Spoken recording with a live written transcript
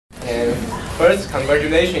And first,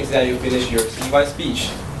 congratulations that you finished your C1 speech.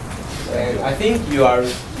 And I think your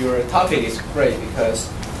topic is great because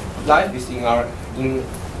life is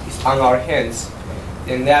is on our hands,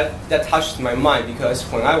 and that touched my mind because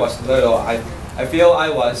when I was little, I feel I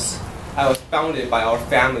was bounded by our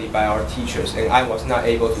family, by our teachers, and I was not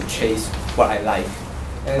able to chase what I like.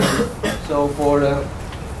 And so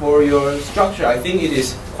for your structure, I think it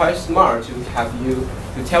is quite smart to have you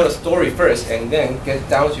to tell the story first and then get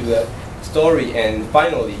down to the story, and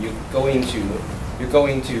finally you go into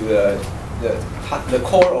the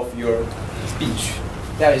core of your speech.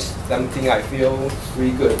 That is something I feel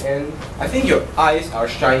really good, and I think your eyes are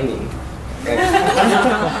shining. And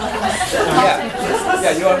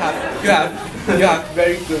yeah, you have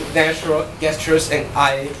very good natural gestures and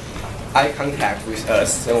eye contact with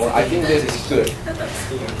us. So I think this is good.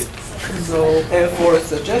 So, and for a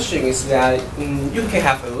suggestion is that you can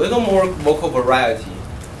have a little more vocal variety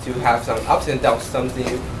to have some ups and downs. Something,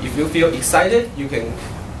 if you feel excited, you can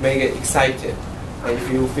make it excited, and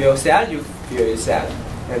if you feel sad, you feel it sad.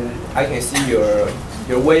 And I can see your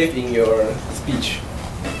wave in your speech.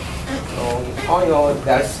 All in all,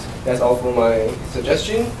 that's all for my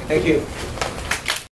suggestion. Thank you.